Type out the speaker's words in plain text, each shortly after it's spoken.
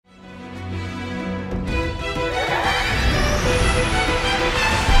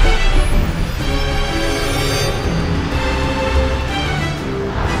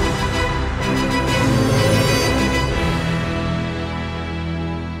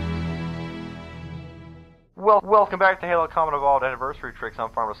Welcome back to Halo Combat Evolved Anniversary Tricks. I'm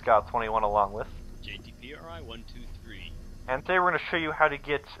Farmer Scott 21 along with JTPRI123. And today we're going to show you how to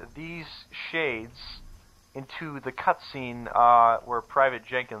get these shades into the cutscene where Private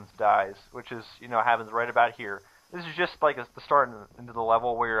Jenkins dies, which is, happens right about here. This is just like the start into the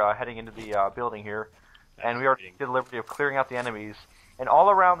level where you're heading into the building here. And we already did the liberty of clearing out the enemies. And all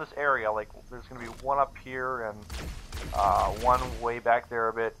around this area, like, there's going to be one up here and one way back there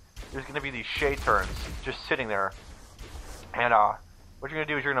a bit. There's going to be these shade turns just sitting there. And what you're going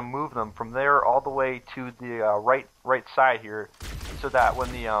to do is you're going to move them from there all the way to the right side here, so that when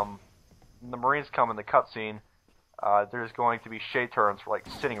the Marines come in the cutscene, there's going to be shade turns like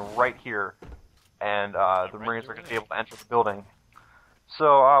sitting right here, and the Marines are going to be able to enter the building.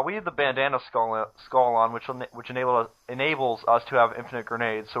 So we have the bandana skull on, which enables us to have infinite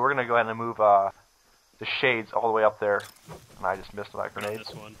grenades. So we're going to go ahead and move the shades all the way up there. And I just missed that grenade.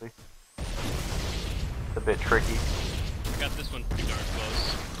 This one. It's a bit tricky. I got this one pretty darn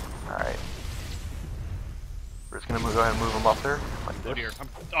close. Alright. We're just going to go ahead and move them up there, like this. Oh dear.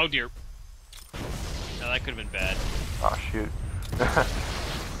 Oh dear. No, that could have been bad. Oh shoot.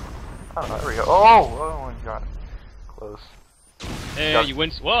 Oh, there we go. Oh my god. Close. Hey, you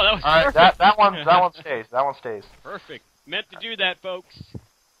win. Whoa, that was perfect. perfect. That one stays. That one stays. Perfect. Meant to do that, folks.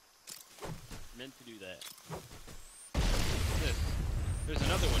 Meant to do that. What's this? There's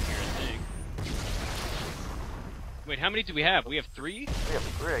another one here, I think. Wait, how many do we have? We have 3? We have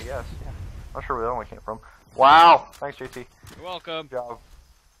 3, I guess. Yeah. Not sure where that one came from. Wow. Thanks, JT. You're welcome. Good job.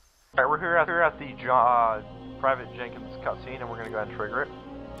 Alright, we're here at the Private Jenkins cutscene, and we're gonna go ahead and trigger it.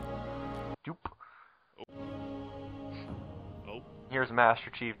 Doop. Oh. Here's Master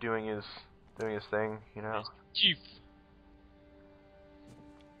Chief doing his thing, Master Chief.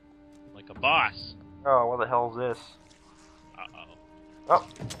 Like a boss. Oh, what the hell is this? Uh-oh. Oh,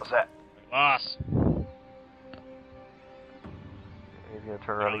 what's that? Boss. He's gonna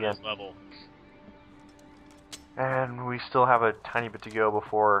turn around again. Level. And we still have a tiny bit to go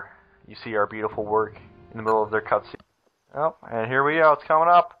before you see our beautiful work in the middle of their cutscene. Oh, and here we go. It's coming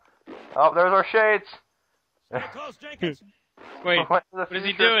up. Oh, there's our shades. Stay close, Jenkins. Wait, what is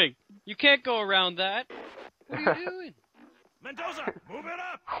he doing? You can't go around that. What are you doing? Mendoza, move it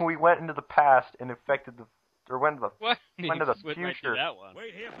up. We went into the past and affected the, or went into the, what? Went into the Right future. through that one.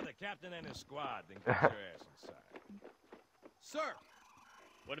 Wait here for the captain and his squad, then get your ass inside. Sir.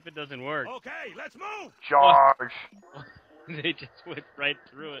 What if it doesn't work? Okay, let's move. Charge. They just went right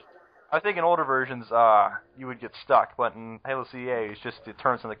through it. I think in older versions, you would get stuck, but in Halo CEA, it's just it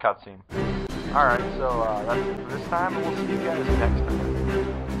turns in the cutscene. All right, so that's it for this time, and we'll see you guys next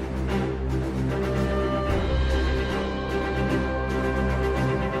time.